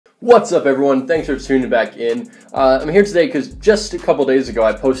What's up, everyone? Thanks for tuning back in. I'm here today because just a couple days ago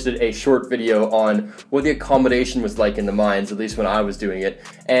I posted a short video on what the accommodation was like in the mines, at least when I was doing it.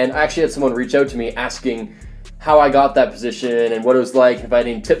 And I actually had someone reach out to me asking how I got that position and what it was like, if I had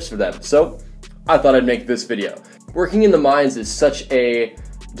any tips for them. So I thought I'd make this video. Working in the mines is such a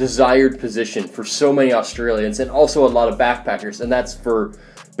desired position for so many Australians and also a lot of backpackers, and that's for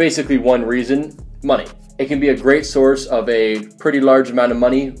basically one reason: money. It can be a great source of a pretty large amount of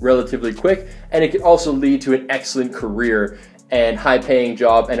money relatively quick, and it can also lead to an excellent career and high-paying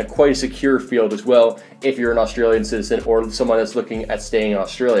job and a quite a secure field as well if you're an Australian citizen or someone that's looking at staying in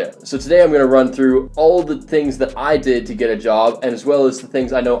Australia. So today I'm going to run through all the things that I did to get a job, and as well as the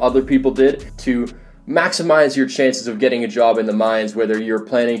things I know other people did to maximize your chances of getting a job in the mines, whether you're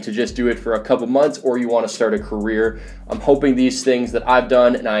planning to just do it for a couple months or you want to start a career. I'm hoping these things that I've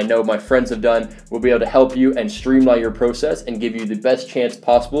done and I know my friends have done will be able to help you and streamline your process and give you the best chance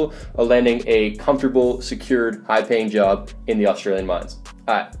possible of landing a comfortable, secured, high-paying job in the Australian mines.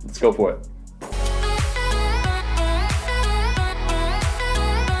 All right, let's go for it.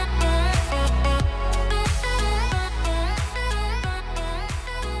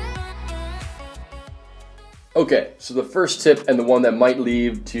 Okay, so the first tip, and the one that might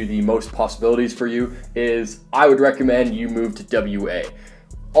lead to the most possibilities for you, is I would recommend you move to WA.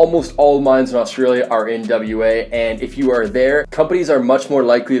 Almost all mines in Australia are in WA, and if you are there, companies are much more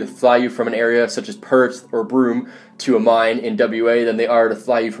likely to fly you from an area such as Perth or Broome to a mine in WA than they are to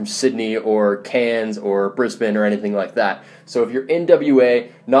fly you from Sydney or Cairns or Brisbane or anything like that. So if you're in WA,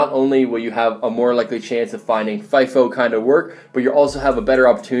 not only will you have a more likely chance of finding FIFO kind of work, but you'll also have a better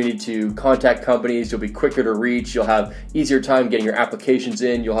opportunity to contact companies. You'll be quicker to reach. You'll have easier time getting your applications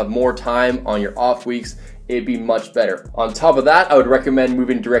in. You'll have more time on your off weeks. It'd be much better. On top of that, I would recommend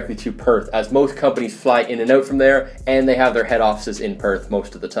moving directly to Perth, as most companies fly in and out from there, and they have their head offices in Perth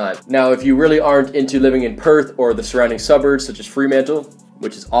most of the time. Now, if you really aren't into living in Perth or the surrounding suburbs, such as Fremantle,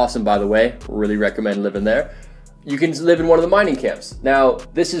 which is awesome, by the way, really recommend living there, you can live in one of the mining camps. Now,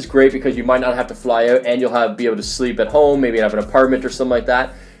 this is great because you might not have to fly out, and you'll be able to sleep at home, maybe have an apartment or something like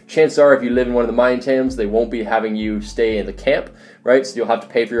that. Chances are, if you live in one of the mining camps, they won't be having you stay in the camp, right? So you'll have to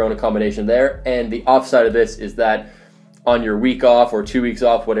pay for your own accommodation there. And the offside of this is that on your week off or 2 weeks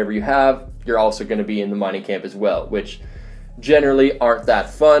off, whatever you have, you're also going to be in the mining camp as well, which generally aren't that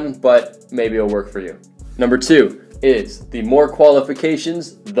fun, but maybe it'll work for you. Number 2 is the more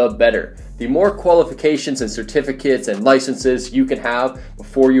qualifications, the better. The more qualifications and certificates and licenses you can have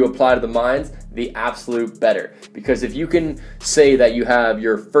before you apply to the mines, the absolute better. Because if you can say that you have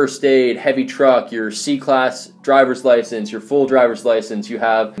your first aid, heavy truck, your C-class driver's license, your full driver's license, you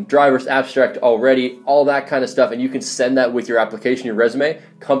have driver's abstract already, all that kind of stuff, and you can send that with your application, your resume,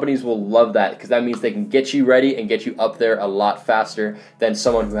 companies will love that because that means they can get you ready and get you up there a lot faster than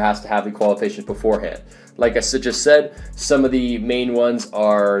someone who has to have the qualifications beforehand. Like I just said, some of the main ones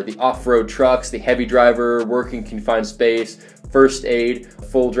are the off-road trucks, the heavy driver, working confined space, first aid,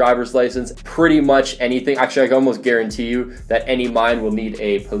 full driver's license, pretty much anything. Actually, I can almost guarantee you that any mine will need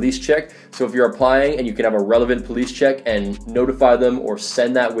a police check. So if you're applying and you can have a relevant police check and notify them or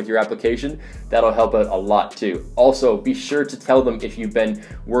send that with your application, that'll help out a lot too. Also, be sure to tell them if you've been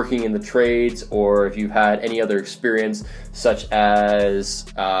working in the trades or if you've had any other experience such as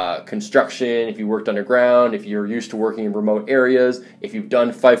construction, if you worked underground, if you're used to working in remote areas, if you've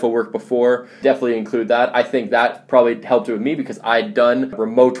done FIFO work before, definitely include that. I think that probably helped with me because I'd done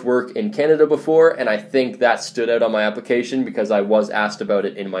remote work in Canada before, and I think that stood out on my application because I was asked about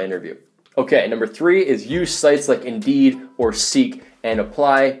it in my interview. Okay, number 3 is use sites like Indeed or Seek and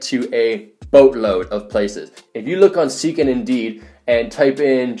apply to a boatload of places. If you look on Seek and Indeed and type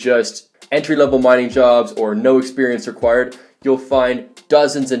in just entry-level mining jobs or no experience required, you'll find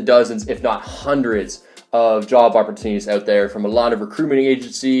dozens and dozens, if not hundreds, of job opportunities out there from a lot of recruitment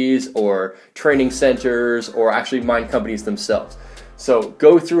agencies or training centers or actually mine companies themselves. So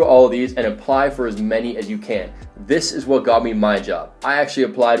go through all of these and apply for as many as you can. This is what got me my job. I actually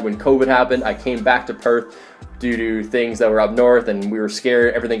applied when COVID happened. I came back to Perth due to things that were up north and we were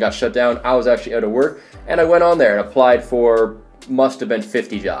scared. Everything got shut down. I was actually out of work and I went on there and applied for must have been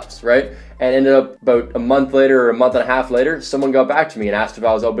 50 jobs, right? And ended up about a month later or a month and a half later, someone got back to me and asked if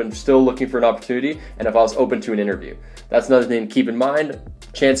I was still looking for an opportunity and if I was open to an interview. That's another thing to keep in mind.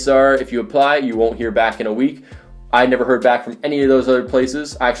 Chances are if you apply, you won't hear back in a week. I never heard back from any of those other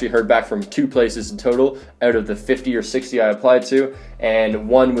places. I actually heard back from 2 places in total out of the 50 or 60 I applied to, and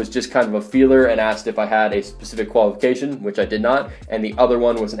one was just kind of a feeler and asked if I had a specific qualification, which I did not, and the other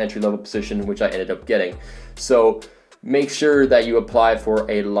one was an entry-level position, which I ended up getting. So make sure that you apply for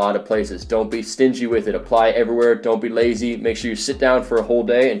a lot of places. Don't be stingy with it. Apply everywhere. Don't be lazy. Make sure you sit down for a whole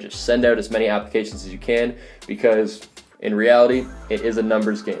day and just send out as many applications as you can, because in reality, it is a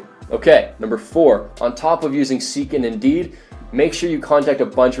numbers game. Okay, number 4, on top of using Seek and Indeed, make sure you contact a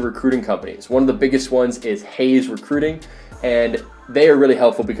bunch of recruiting companies. One of the biggest ones is Hayes Recruiting, and they are really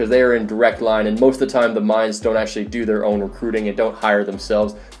helpful because they are in direct line, and most of the time the mines don't actually do their own recruiting and don't hire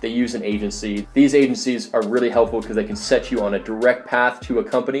themselves. They use an agency. These agencies are really helpful because they can set you on a direct path to a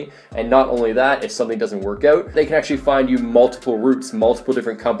company, and not only that, if something doesn't work out, they can actually find you multiple routes, multiple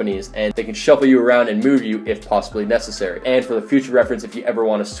different companies, and they can shuffle you around and move you if possibly necessary. And for the future reference, if you ever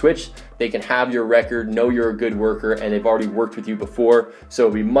want to switch, they can have your record, know you're a good worker, and they've already worked with you before, so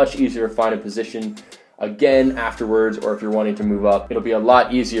it'll be much easier to find a position again afterwards, or if you're wanting to move up, it'll be a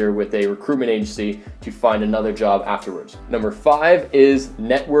lot easier with a recruitment agency to find another job afterwards. Number 5 is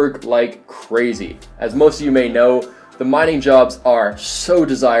network like crazy. As most of you may know, the mining jobs are so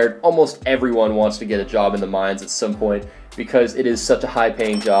desired. Almost everyone wants to get a job in the mines at some point because it is such a high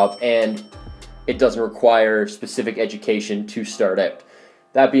paying job and it doesn't require specific education to start out.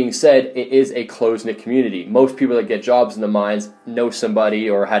 That being said, it is a close-knit community. Most people that get jobs in the mines know somebody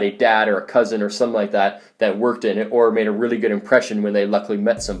or had a dad or a cousin or something like that that worked in it or made a really good impression when they luckily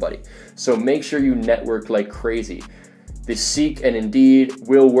met somebody. So make sure you network like crazy. The Seek and Indeed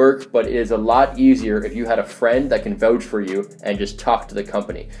will work, but it is a lot easier if you had a friend that can vouch for you and just talk to the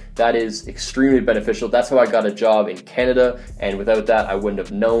company. That is extremely beneficial. That's how I got a job in Canada, and without that, I wouldn't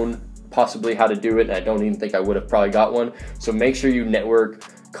have known possibly how to do it, and I don't even think I would have probably got one. So make sure you network,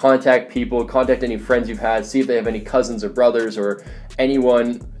 contact people, contact any friends you've had, see if they have any cousins or brothers or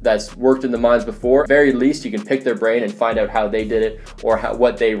anyone that's worked in the mines before. At the very least, you can pick their brain and find out how they did it or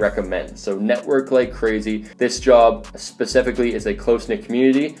what they recommend. So network like crazy. This job specifically is a close-knit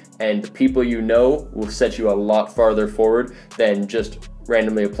community, and the people you know will set you a lot farther forward than just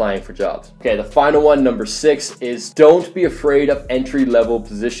randomly applying for jobs. Okay, the final one, number 6, is don't be afraid of entry-level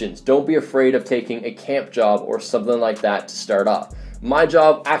positions. Don't be afraid of taking a camp job or something like that to start off. My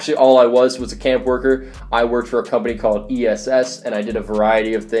job, actually all I was a camp worker. I worked for a company called ESS, and I did a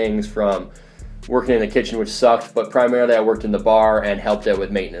variety of things from working in the kitchen, which sucked, but primarily I worked in the bar and helped out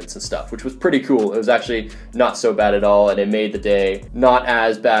with maintenance and stuff, which was pretty cool. It was actually not so bad at all, and it made the day not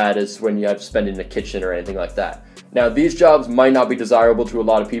as bad as when you have to spend it in the kitchen or anything like that. Now, these jobs might not be desirable to a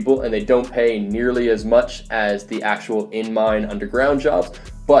lot of people, and they don't pay nearly as much as the actual in-mine underground jobs,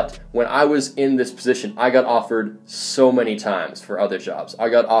 but when I was in this position, I got offered so many times for other jobs. I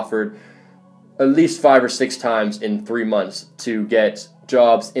got offered at least 5 or 6 times in 3 months to get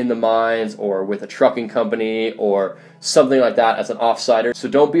jobs in the mines or with a trucking company or something like that as an offsider. So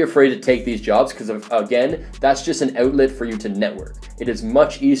don't be afraid to take these jobs, because again, that's just an outlet for you to network. It is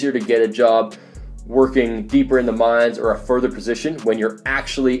much easier to get a job working deeper in the mines or a further position when you're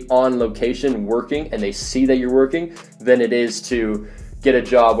actually on location working and they see that you're working than it is to get a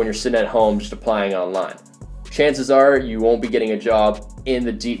job when you're sitting at home just applying online. Chances are you won't be getting a job in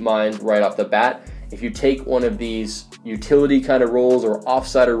the deep mines right off the bat. If you take one of these utility kind of roles or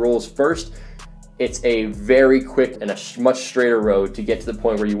offsider roles first, it's a very quick and a much straighter road to get to the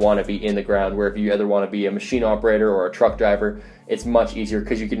point where you want to be in the ground, where if you either want to be a machine operator or a truck driver, it's much easier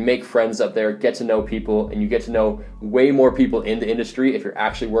because you can make friends up there, get to know people, and you get to know way more people in the industry if you're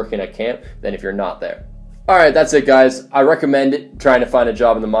actually working at camp than if you're not there. Alright, that's it guys. I recommend it, trying to find a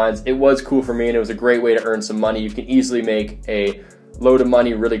job in the mines. It was cool for me and it was a great way to earn some money. You can easily make a load of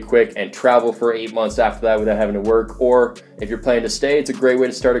money really quick and travel for 8 months after that without having to work, or if you're planning to stay, it's a great way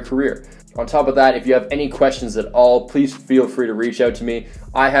to start a career. On top of that, if you have any questions at all, please feel free to reach out to me.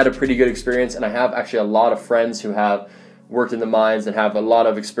 I had a pretty good experience, and I have actually a lot of friends who have worked in the mines and have a lot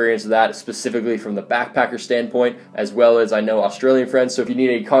of experience with that, specifically from the backpacker standpoint, as well as I know Australian friends. So if you need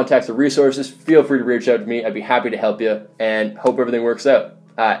any contacts or resources, feel free to reach out to me. I'd be happy to help you, and hope everything works out.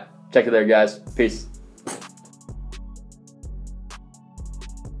 Alright, check it there guys. Peace.